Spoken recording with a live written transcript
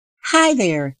Hi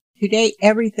there. Today,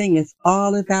 everything is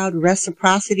all about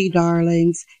reciprocity,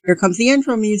 darlings. Here comes the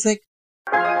intro music.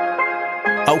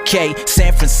 Okay,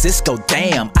 San Francisco,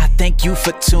 damn, I thank you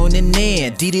for tuning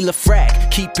in. Didi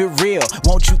LaFrac, keep it real,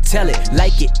 won't you tell it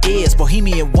like it is?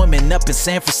 Bohemian woman up in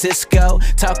San Francisco,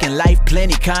 talking life,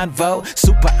 plenty convo.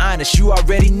 Super honest, you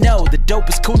already know, the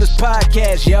dopest, coolest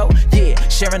podcast, yo. Yeah,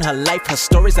 sharing her life, her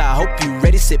stories, I hope you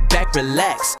ready, sit back,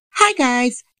 relax. Hi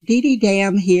guys, Didi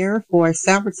Dam here for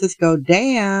San Francisco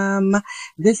Dam.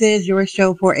 This is your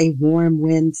show for a warm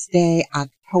Wednesday,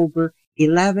 October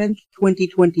 11th,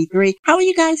 2023. How are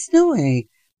you guys doing?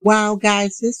 Wow,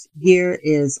 guys, this year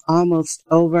is almost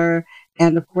over.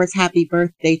 And of course, happy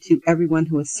birthday to everyone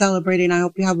who is celebrating. I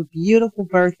hope you have a beautiful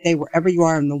birthday wherever you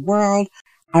are in the world.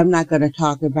 I'm not going to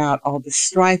talk about all the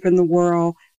strife in the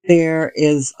world. There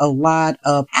is a lot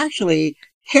of actually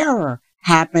terror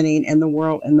happening in the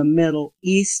world in the Middle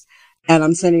East. And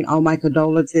I'm sending all my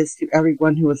condolences to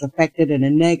everyone who was affected in a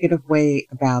negative way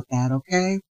about that,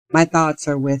 okay? My thoughts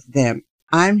are with them.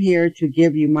 I'm here to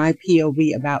give you my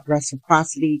POV about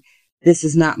reciprocity. This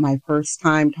is not my first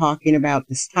time talking about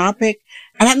this topic,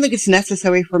 and I don't think it's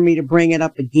necessary for me to bring it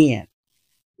up again.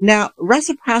 Now,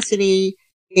 reciprocity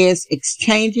is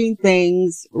exchanging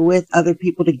things with other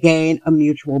people to gain a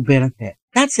mutual benefit.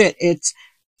 That's it. It's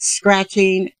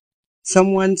scratching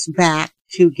someone's back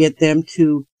to get them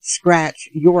to scratch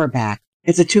your back.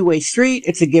 It's a two-way street.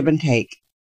 It's a give and take.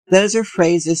 Those are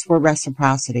phrases for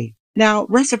reciprocity. Now,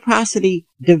 reciprocity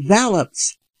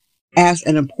develops as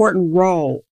an important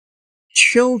role.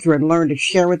 Children learn to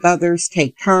share with others,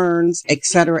 take turns,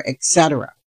 etc.,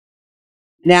 etc.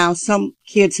 Now, some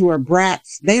kids who are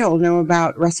brats, they don't know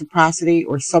about reciprocity,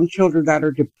 or some children that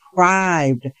are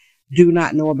deprived do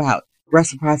not know about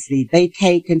reciprocity. They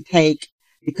take and take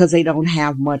because they don't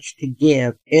have much to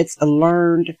give. It's a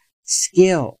learned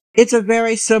skill. It's a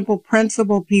very simple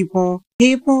principle, people.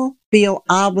 People feel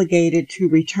obligated to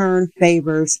return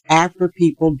favors after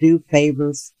people do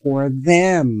favors for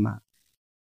them.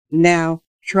 Now,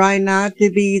 try not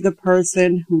to be the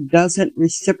person who doesn't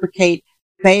reciprocate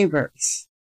favors.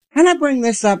 And I bring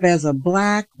this up as a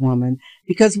Black woman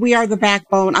because we are the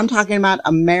backbone. I'm talking about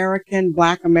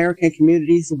Black American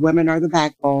communities. Women are the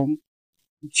backbone.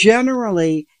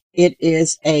 Generally, it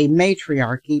is a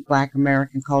matriarchy, Black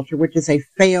American culture, which is a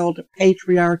failed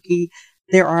patriarchy.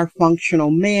 There are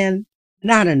functional men,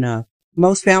 not enough.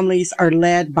 Most families are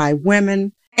led by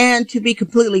women. And to be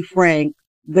completely frank,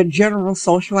 the general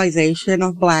socialization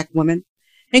of Black women,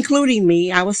 including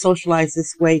me, I was socialized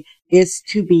this way, is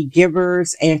to be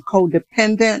givers and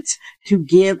codependent, to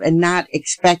give and not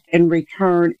expect in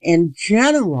return in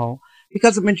general,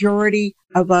 because the majority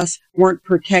of us weren't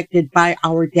protected by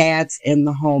our dads in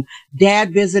the home.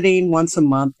 Dad visiting once a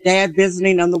month, dad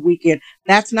visiting on the weekend.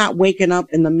 That's not waking up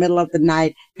in the middle of the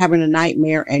night, having a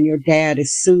nightmare, and your dad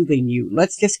is soothing you.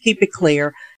 Let's just keep it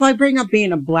clear. So I bring up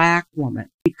being a Black woman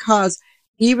because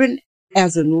even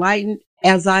as enlightened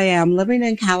as I am, living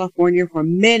in California for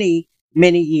many,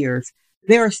 many years,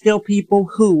 there are still people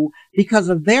who, because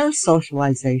of their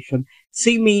socialization,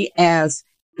 see me as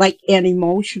like an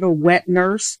emotional wet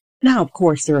nurse. Now, of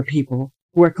course, there are people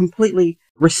who are completely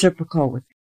reciprocal with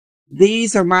me.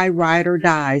 These are my ride or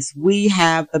dies. We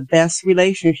have the best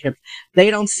relationships.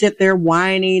 They don't sit there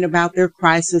whining about their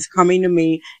crisis, coming to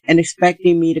me and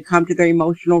expecting me to come to their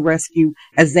emotional rescue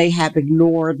as they have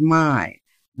ignored mine.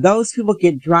 Those people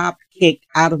get dropped, kicked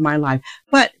out of my life.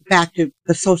 But back to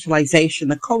the socialization,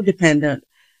 the codependent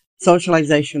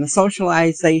socialization, the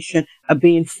socialization of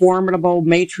being formidable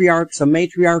matriarchs, a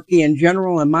matriarchy in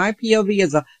general. And my POV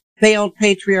is a failed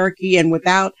patriarchy. And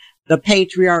without the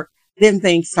patriarch, then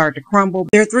things start to crumble.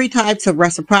 There are three types of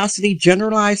reciprocity: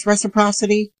 generalized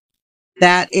reciprocity.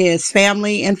 That is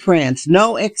family and friends.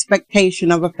 No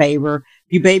expectation of a favor.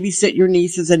 You babysit your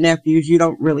nieces and nephews. You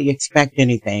don't really expect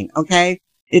anything. Okay.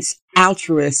 It's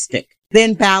altruistic.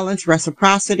 Then balanced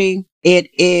reciprocity. It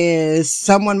is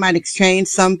someone might exchange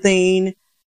something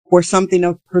for something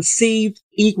of perceived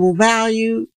equal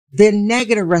value. Then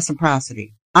negative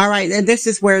reciprocity. All right. And this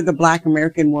is where the Black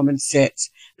American woman sits.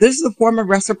 This is the form of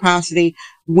reciprocity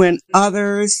when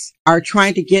others are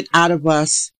trying to get out of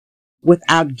us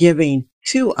without giving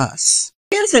to us.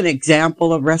 Here's an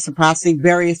example of reciprocity,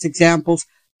 various examples.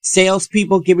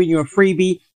 Salespeople giving you a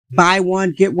freebie, buy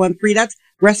one, get one free. That's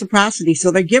reciprocity. So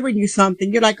they're giving you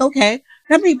something. You're like, okay,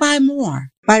 let me buy more.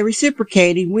 By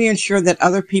reciprocating, we ensure that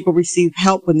other people receive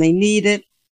help when they need it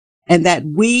and that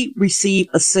we receive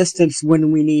assistance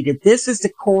when we need it. This is the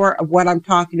core of what I'm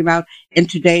talking about in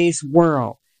today's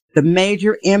world. The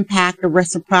major impact of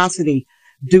reciprocity.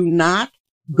 Do not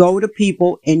go to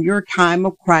people in your time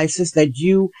of crisis that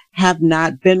you have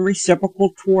not been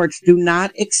reciprocal towards. Do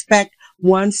not expect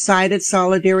one-sided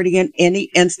solidarity in any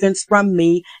instance from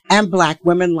me and Black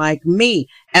women like me.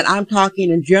 And I'm talking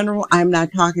in general. I'm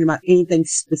not talking about anything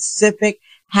specific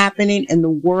happening in the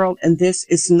world. And this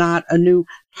is not a new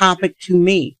topic to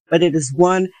me, but it is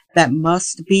one that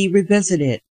must be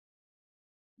revisited.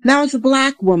 Now, as a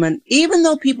Black woman, even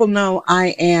though people know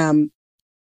I am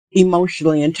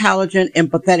emotionally intelligent,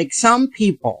 empathetic, some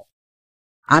people,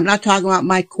 I'm not talking about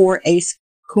my core ace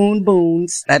coon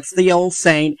boons. That's the old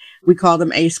saying. We call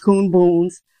them ace coon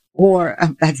boons, or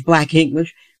that's Black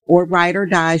English, or ride or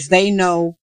dies. They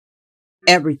know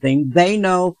everything. They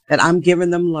know that I'm giving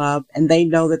them love, and they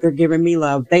know that they're giving me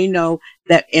love. They know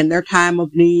that in their time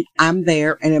of need, I'm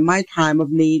there, and in my time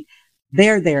of need,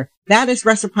 they're there. That is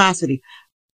reciprocity.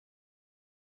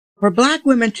 For Black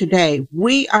women today,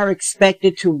 we are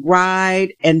expected to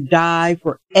ride and die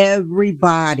for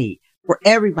everybody. For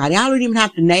everybody. I don't even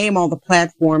have to name all the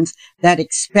platforms that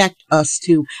expect us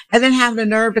to, and then have the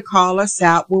nerve to call us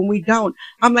out when we don't.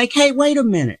 I'm like, hey, wait a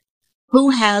minute. Who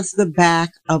has the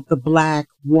back of the Black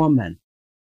woman?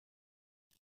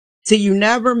 See, you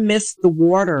never miss the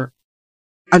water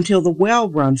until the well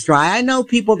runs dry. I know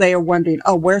people, they are wondering,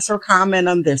 oh, where's her comment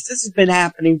on this? This has been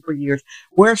happening for years.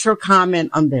 Where's her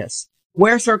comment on this?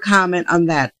 Where's her comment on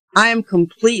that? I am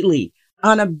completely,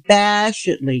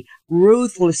 unabashedly,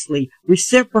 ruthlessly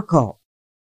reciprocal.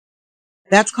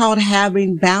 That's called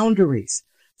having boundaries.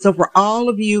 So for all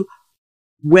of you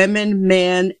women,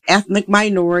 men, ethnic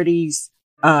minorities,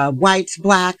 whites,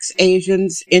 Blacks,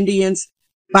 Asians, Indians,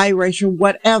 biracial,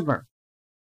 whatever,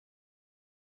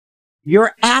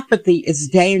 your apathy is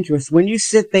dangerous. When you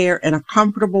sit there in a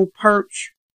comfortable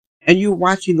perch and you're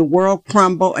watching the world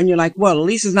crumble and you're like, well, at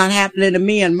least it's not happening to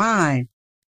me and mine.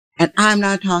 And I'm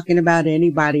not talking about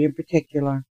anybody in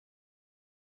particular.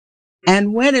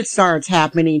 And when it starts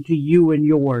happening to you and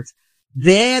yours,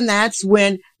 then that's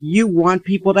when you want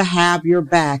people to have your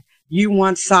back. You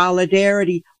want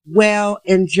solidarity. Well,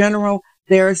 in general,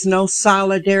 there's no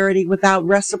solidarity without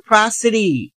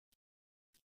reciprocity.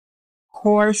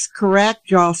 Course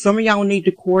correct, y'all. Some of y'all need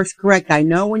to course correct. I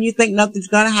know when you think nothing's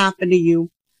going to happen to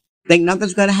you, think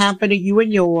nothing's going to happen to you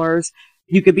and yours,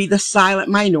 you could be the silent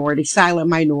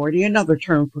minority, another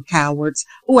term for cowards.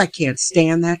 Oh, I can't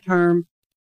stand that term.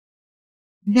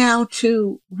 Now,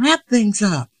 to wrap things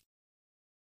up,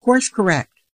 course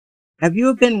correct. Have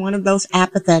you been one of those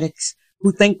apathetics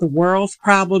who think the world's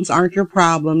problems aren't your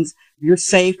problems? You're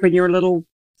safe in your little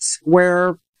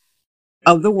square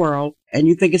of the world, and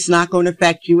you think it's not going to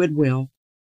affect you, it will.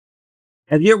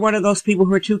 If you're one of those people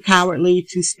who are too cowardly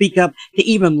to speak up, to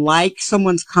even like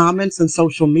someone's comments on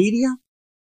social media,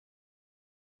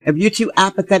 if you're too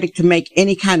apathetic to make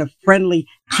any kind of friendly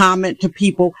comment to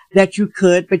people that you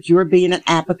could, but you're being an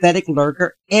apathetic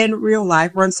lurker in real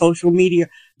life or on social media,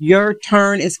 your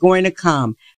turn is going to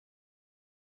come.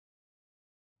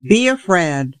 Be a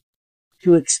friend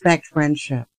to expect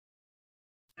friendship.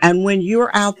 And when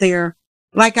you're out there,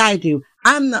 like I do,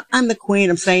 I'm the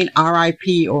queen of saying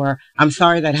RIP, or I'm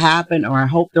sorry that happened, or I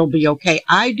hope they'll be okay.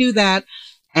 I do that.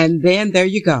 And then there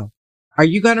you go. Are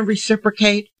you going to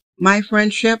reciprocate my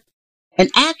friendship?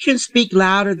 And actions speak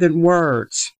louder than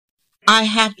words. I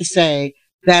have to say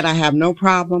that I have no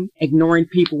problem ignoring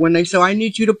people when they say, I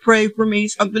need you to pray for me.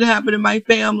 Something happened in my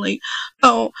family.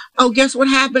 Oh, guess what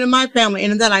happened in my family?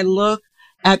 And then I look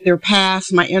at their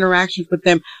past, my interactions with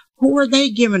them. Who are they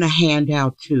giving a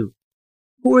handout to?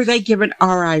 Who are they giving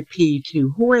RIP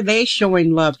to? Who are they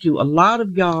showing love to? A lot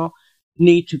of y'all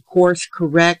need to course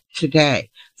correct today.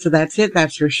 So that's it.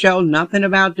 That's your show. Nothing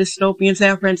about dystopian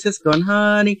San Francisco. And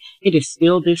honey, it is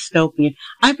still dystopian.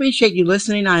 I appreciate you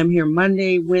listening. I am here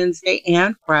Monday, Wednesday,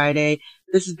 and Friday.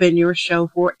 This has been your show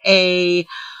for a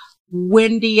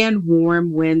windy and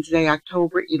warm Wednesday,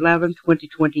 October 11th,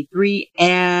 2023.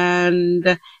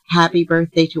 And happy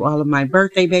birthday to all of my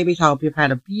birthday babies. I hope you've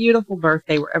had a beautiful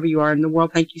birthday wherever you are in the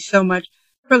world. Thank you so much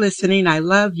for listening. I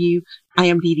love you. I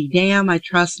am Dee Dee Dam. I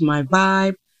trust my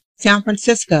vibe. San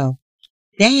Francisco.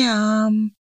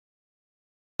 Damn.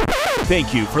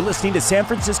 Thank you for listening to San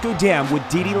Francisco Dam with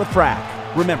Dee Dee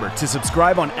LaFrac. Remember to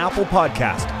subscribe on Apple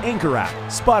Podcast, Anchor app,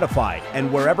 Spotify,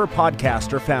 and wherever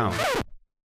podcasts are found.